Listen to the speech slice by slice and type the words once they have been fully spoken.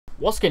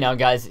What's going on,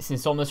 guys? It's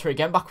Insomulus here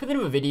again, back with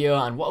another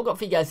video, and what I've got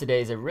for you guys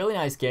today is a really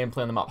nice gameplay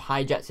on the map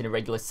Hijacked in a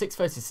regular 6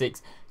 vs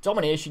 6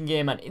 domination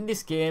game. And in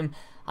this game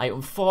I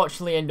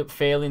unfortunately end up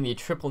failing the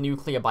triple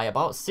nuclear by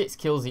about 6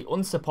 kills, the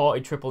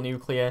unsupported triple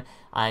nuclear,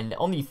 and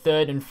on the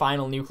third and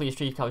final nuclear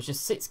streak I was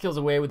just 6 kills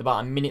away with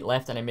about a minute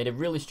left, and I made a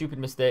really stupid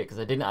mistake because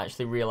I didn't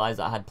actually realise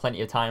that I had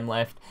plenty of time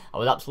left. I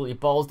was absolutely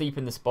balls deep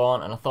in the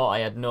spawn and I thought I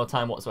had no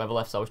time whatsoever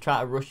left, so I was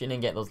trying to rush in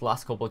and get those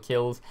last couple of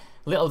kills.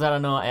 Little did I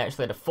know, I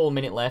actually had a full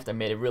minute left. I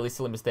made a really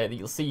silly mistake that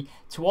you'll see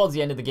towards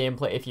the end of the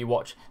gameplay if you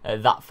watch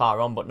that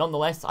far on, but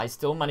nonetheless I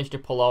still managed to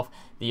pull off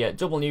the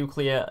double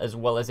nuclear as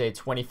well as a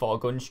 24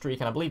 gun streak,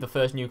 and I believe the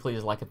first nuclear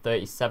is like a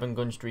 37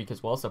 gun streak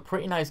as well, so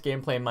pretty nice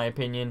gameplay in my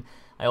opinion.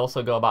 I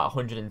also got about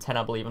 110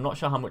 I believe, I'm not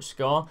sure how much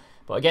score,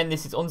 but again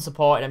this is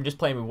unsupported. I'm just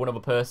playing with one other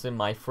person,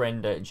 my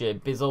friend Jay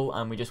Bizzle,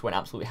 and we just went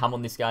absolutely ham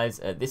on this guys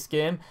this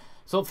game.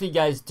 So hopefully you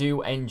guys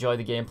do enjoy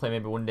the gameplay.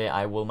 Maybe one day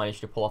I will manage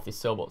to pull off this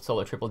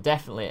solo triple.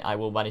 Definitely I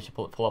will manage to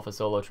pull off a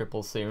solo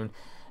triple soon.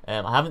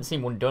 I haven't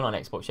seen one done on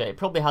Xbox yet. It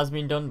probably has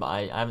been done, but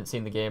I haven't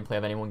seen the gameplay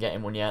of anyone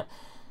getting one yet.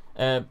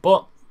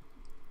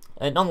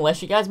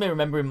 Nonetheless, you guys may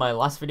remember in my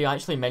last video I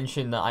actually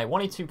mentioned that I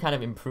wanted to kind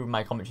of improve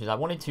my commentaries. I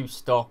wanted to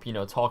stop, you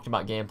know, talking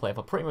about gameplay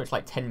for pretty much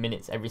like 10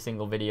 minutes every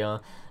single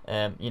video,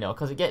 you know,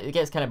 because it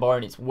gets kind of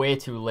boring. It's way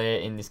too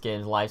late in this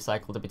game's life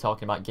cycle to be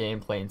talking about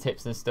gameplay and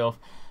tips and stuff.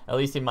 At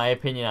least in my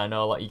opinion. I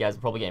know a lot of you guys are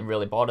probably getting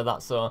really bored of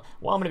that, so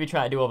what I'm going to be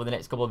trying to do over the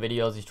next couple of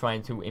videos is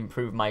trying to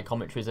improve my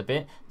commentaries a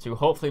bit to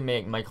hopefully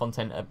make my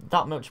content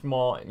that much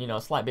more, you know,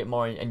 a slight bit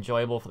more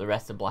enjoyable for the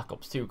rest of Black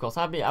Ops 2. Because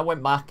I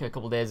went back a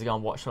couple of days ago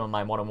and watched some of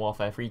my Modern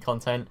Warfare 3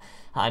 content,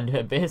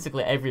 and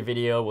basically every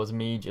video was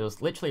me,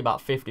 just literally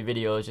about 50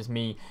 videos, just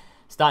me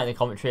starting the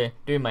commentary,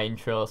 doing my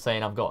intro,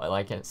 saying I've got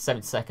like a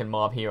 70-second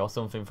mob here or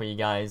something for you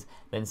guys,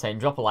 then saying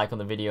drop a like on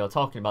the video,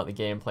 talking about the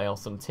gameplay or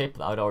some tip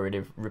that I'd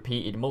already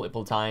repeated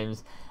multiple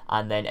times,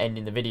 and then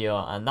ending the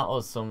video. And that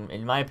was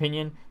in my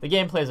opinion, the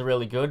gameplays are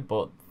really good,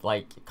 but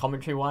like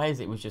commentary wise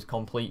it was just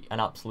complete and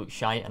absolute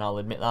shite, and I'll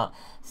admit that.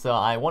 So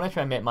I want to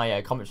try and make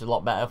my commentaries a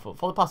lot better. For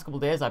the past couple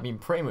of days I've been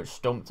pretty much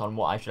stumped on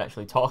what I should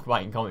actually talk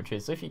about in commentary,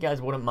 so if you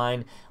guys wouldn't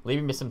mind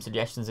leaving me some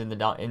suggestions in the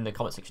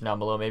comment section down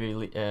below, maybe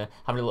having a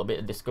little bit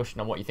of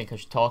discussion on what you think I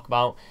should talk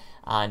about.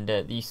 And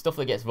the stuff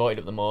that gets voted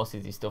up the most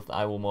is the stuff that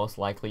I will most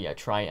likely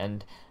try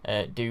and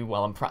do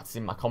while I'm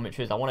practicing my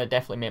commentaries. I want to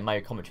definitely make my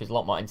commentaries a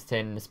lot more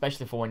entertaining,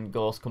 especially for when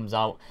Ghost comes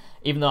out.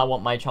 Even though I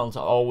want my channel to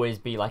always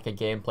be like a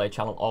gameplay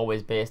channel,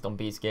 always based on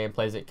Beast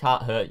gameplays, it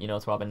can't hurt, you know,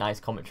 to have a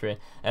nice commentary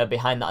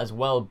behind that as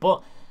well.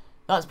 But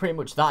that's pretty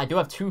much that. I do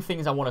have 2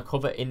 things I want to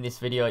cover in this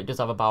video. It does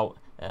have about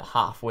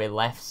halfway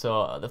left.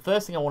 So the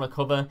first thing I want to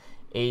cover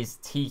is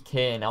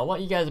TK. Now a lot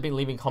of you guys have been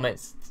leaving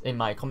comments in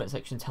my comment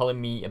section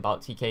telling me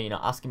about TK, you know,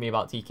 asking me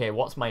about TK,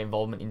 what's my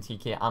involvement in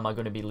TK, am I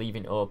going to be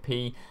leaving OP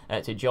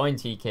to join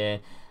TK?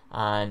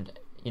 And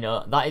you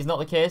know, that is not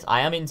the case. I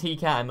am in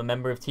TK, I'm a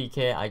member of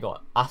TK. I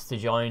got asked to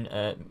join,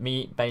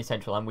 me, Benny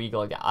Central and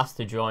Weagle get asked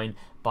to join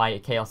by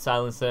Chaos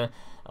Silencer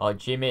or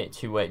Jimmy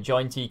to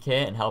join TK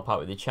and help out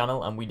with the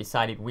channel, and we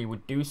decided we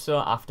would do so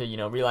after, you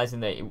know, realizing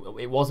that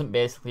it wasn't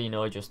basically, you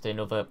know, just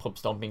another pub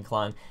stomping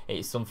clan.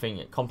 It's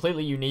something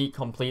completely unique,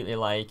 completely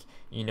like,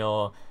 you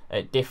know,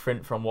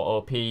 different from what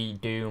OP,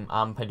 Doom,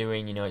 Amp are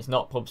doing. You know, it's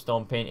not pub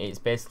stomping, it's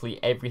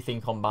basically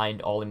everything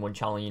combined all in one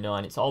channel, you know,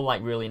 and it's all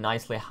like really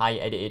nicely high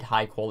edited,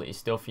 high quality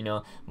stuff, you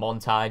know,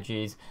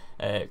 montages,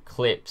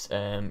 clips,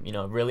 you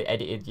know, really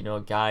edited, you know,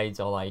 guides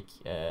or like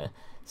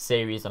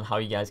series on how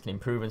you guys can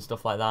improve and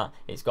stuff like that.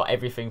 It's got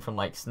everything from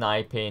like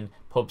sniping,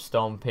 pub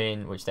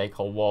stomping, which they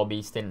call war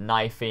beasting,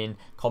 knifing,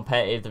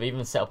 competitive. They've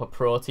even set up a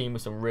pro team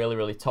with some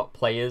really top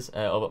players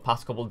over the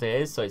past couple of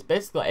days. So it's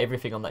basically got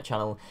everything on that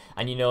channel.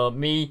 And you know,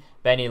 me,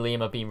 Benny, Liam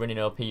have been running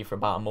OP for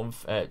about a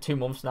month, 2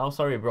 months now.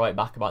 Sorry, we brought it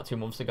back about 2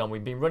 months ago, and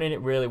we've been running it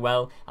really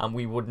well, and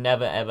we would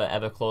never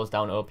ever close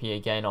down OP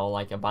again or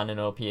like abandon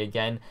OP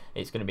again.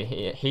 It's going to be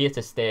here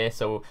to stay.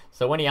 So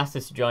when he asked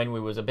us to join, we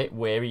was a bit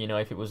wary, you know,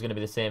 if it was going to be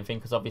the same thing,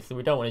 because obviously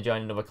we don't want to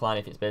join another clan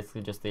if it's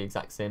basically just the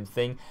exact same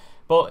thing.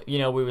 But you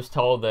know, we was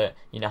told that,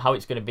 you know, how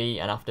it's going to be,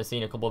 and after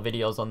seeing a couple of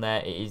videos on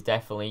there, it is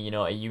definitely, you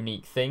know, a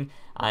unique thing,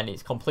 and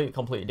it's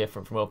completely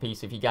different from OP.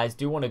 So if you guys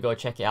do want to go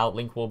check it out,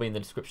 link will be in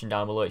the description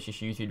down below. It's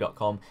just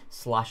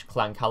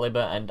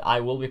youtube.com/clancaliber, and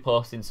I will be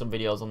posting some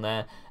videos on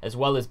there, as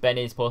well as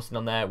Benny's posting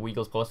on there,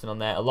 Weagle's posting on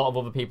there. A lot of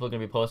other people are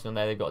going to be posting on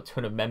there. They've got a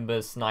ton of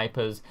members,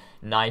 snipers,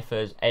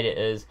 knifers,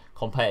 editors,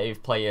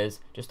 competitive players,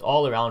 just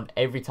all around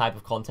every type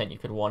of content you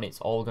could want.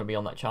 It's all going to be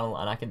on that channel,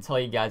 and I can tell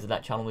you guys that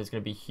that channel is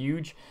going to be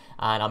huge,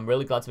 and I'm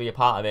really glad to be a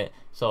part of it.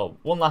 So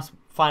one last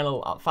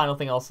final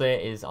thing I'll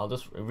say is, I'll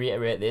just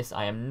reiterate this: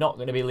 I am not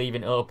going to be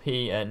leaving OP,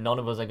 and none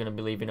of us are going to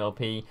be leaving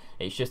OP.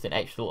 It's just an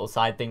extra little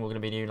side thing we're going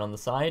to be doing on the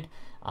side,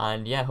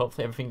 and yeah,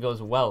 hopefully everything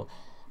goes well.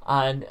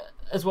 And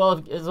as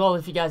well,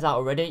 if you guys aren't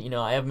already, you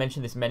know, I have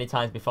mentioned this many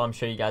times before, I'm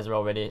sure you guys are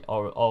already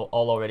all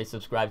already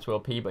subscribed to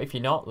OP, but if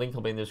you're not, link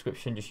will be in the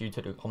description, just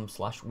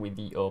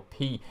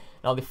youtube.com/withtheop.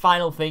 Now the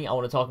final thing I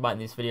want to talk about in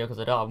this video, because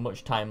I don't have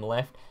much time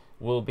left,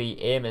 will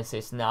be aim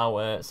assist.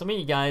 Now, some of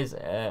you guys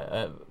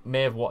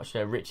may have watched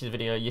Rich's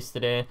video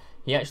yesterday.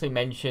 He actually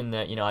mentioned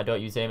that, you know, I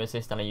don't use aim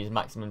assist and I use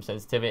maximum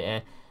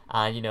sensitivity.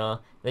 And, you know,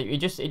 he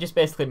just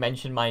basically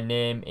mentioned my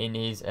name in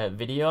his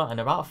video, and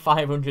about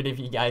 500 of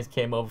you guys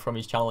came over from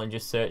his channel and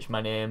just searched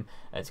my name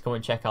to come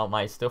and check out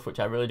my stuff,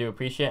 which I really do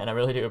appreciate, and I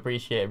really do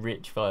appreciate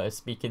Rich for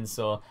speaking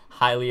so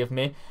highly of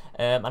me.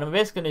 And I'm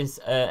basically going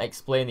to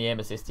explain the aim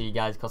assist to you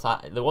guys, because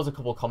there was a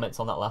couple of comments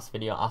on that last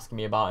video asking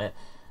me about it.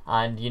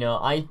 And, you know,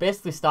 I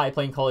basically started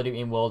playing Call of Duty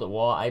in World at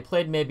War. I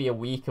played maybe a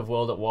week of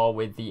World at War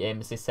with the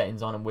aim assist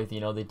settings on and with, you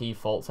know, the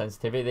default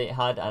sensitivity that it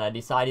had, and I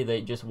decided that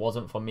it just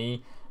wasn't for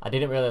me. I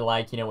didn't really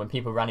like, you know, when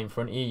people ran in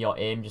front of you, your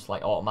aim just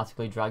like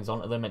automatically drags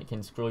onto them and it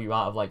can screw you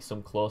out of like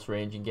some close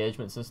range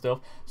engagements and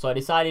stuff. So I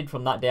decided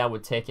from that day I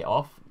would take it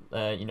off.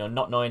 You know,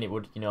 not knowing it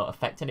would, you know,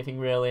 affect anything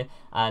really,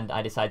 and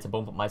I decided to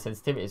bump up my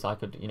sensitivity so I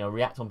could, you know,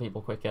 react on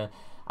people quicker.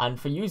 And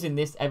for using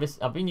this,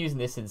 I've been using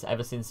this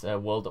ever since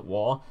World at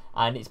War,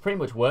 and it's pretty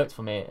much worked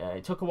for me.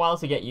 It took a while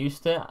to get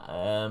used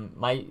to.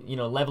 My, you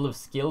know, level of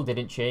skill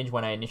didn't change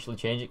when I initially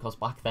changed it, because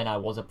back then I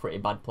was a pretty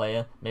bad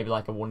player, maybe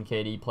like a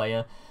 1KD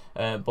player.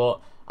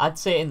 But I'd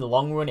say in the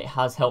long run it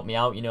has helped me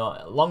out. You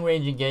know, long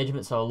range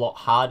engagements are a lot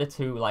harder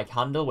to like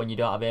handle when you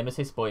don't have aim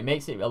assist, but it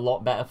makes it a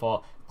lot better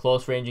for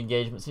close range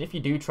engagements. And if you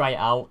do try it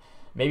out,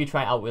 maybe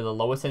try it out with a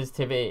lower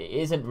sensitivity.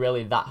 It isn't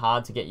really that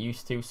hard to get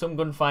used to. Some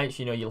gunfights,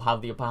 you know, you'll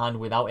have the upper hand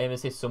without aim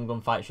assist. Some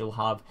gunfights you'll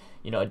have,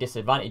 you know, a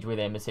disadvantage with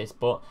aim assist.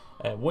 But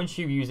once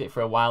you use it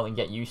for a while and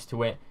get used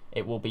to it,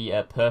 it will be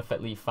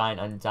perfectly fine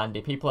and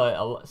dandy.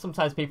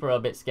 Sometimes people are a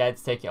bit scared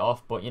to take it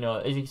off, but, you know,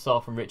 as you saw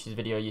from Rich's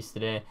video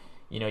yesterday,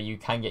 you know, you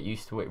can get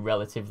used to it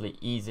relatively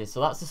easy. So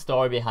that's the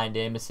story behind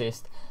aim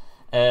assist.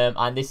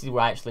 And this is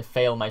where I actually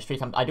failed my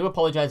streak. I do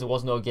apologise, there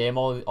was no game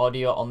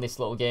audio on this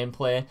little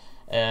gameplay.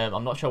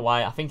 I'm not sure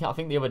why. I think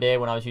the other day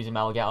when I was using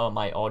my Elgato,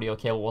 my audio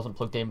cable wasn't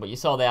plugged in. But you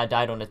saw there I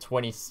died on a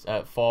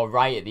 24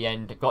 right at the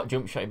end. Got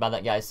jump shotted by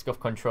that guy's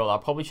scuff controller. I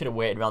probably should have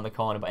waited around the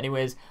corner. But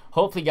anyways,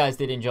 hopefully you guys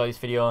did enjoy this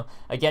video.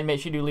 Again, make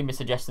sure you do leave me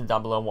suggestions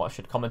down below on what I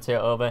should commentate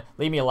over.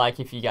 Leave me a like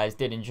if you guys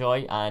did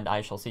enjoy. And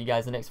I shall see you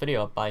guys in the next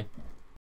video. Bye.